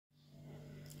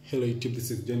Hello YouTube,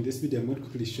 this is John. In this video I'm going to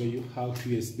quickly show you how to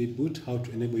USB boot, how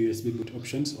to enable USB boot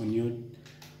options on your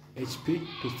HP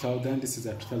 2000. This is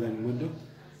a 2000 model.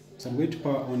 So I'm going to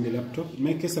power on the laptop. In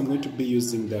my case I'm going to be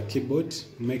using the keyboard.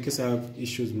 In my case I have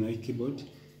issues with my keyboard.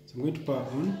 So I'm going to power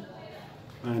on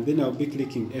and then I'll be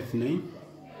clicking F9.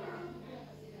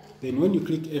 Then when you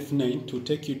click F9 to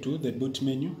take you to the boot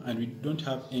menu, and we don't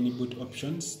have any boot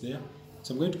options there.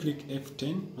 So I'm going to click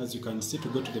F10 as you can see to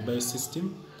go to the BIOS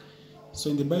system. So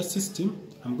in the BIOS system,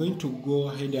 I'm going to go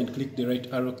ahead and click the right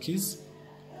arrow keys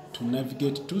to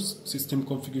navigate to system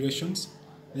configurations.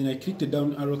 Then I click the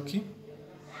down arrow key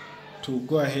to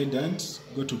go ahead and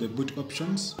go to the boot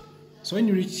options. So when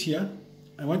you reach here,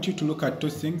 I want you to look at two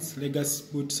things. Legacy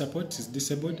boot support is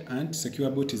disabled and secure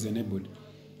boot is enabled.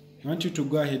 I want you to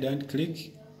go ahead and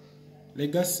click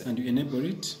Legacy and you enable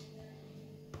it.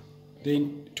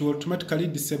 Then to automatically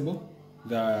disable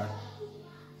the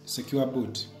secure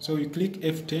boot. So you click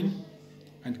F10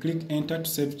 and click enter to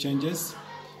save changes.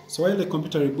 So while the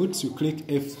computer reboots, you click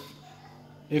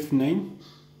F9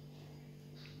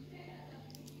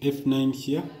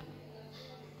 here.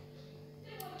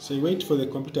 So you wait for the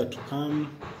computer to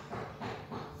come.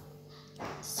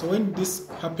 So when this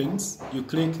happens, you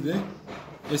click the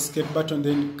escape button,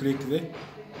 then click the.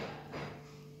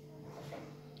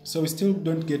 So we still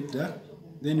don't get that.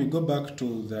 Then we go back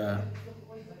to the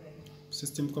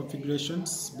system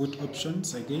configurations, boot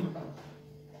options again.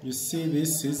 You see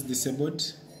this is disabled.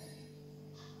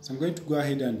 So I'm going to go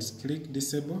ahead and click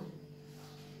disable.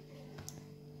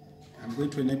 I'm going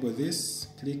to enable this,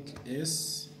 click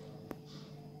S.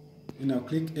 Then I'll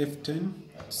click F10 to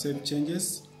save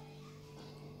changes.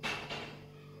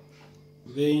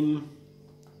 Then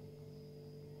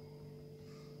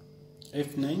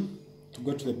F9 to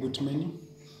go to the boot menu.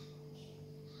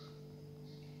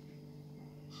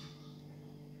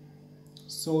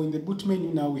 So in the boot menu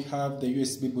now we have the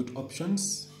USB boot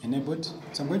options enabled.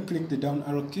 So I'm going to click the down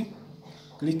arrow key,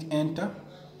 click enter,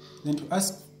 then to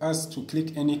ask us to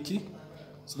click any key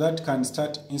so that can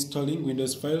start installing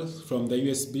Windows files from the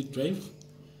USB drive.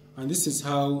 And this is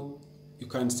how you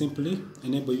can simply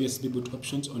enable USB boot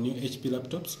options on your HP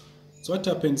laptops. So what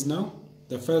happens now,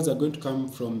 the files are going to come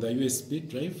from the USB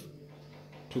drive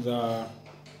to the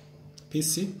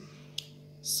PC.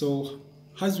 So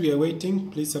as we are waiting,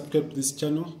 please subscribe to this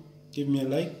channel, give me a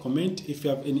like, comment if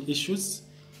you have any issues.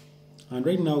 And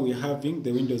right now we're having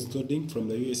the Windows loading from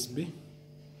the USB.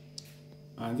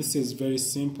 And this is very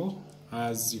simple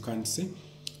as you can see.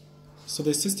 So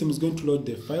the system is going to load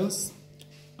the files.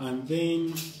 And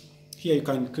then here you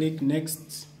can click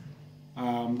next.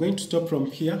 I'm going to stop from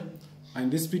here.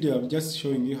 And this video I'm just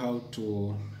showing you how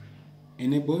to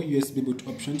enable USB boot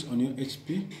options on your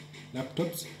HP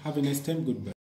laptops. Have a nice time. Goodbye.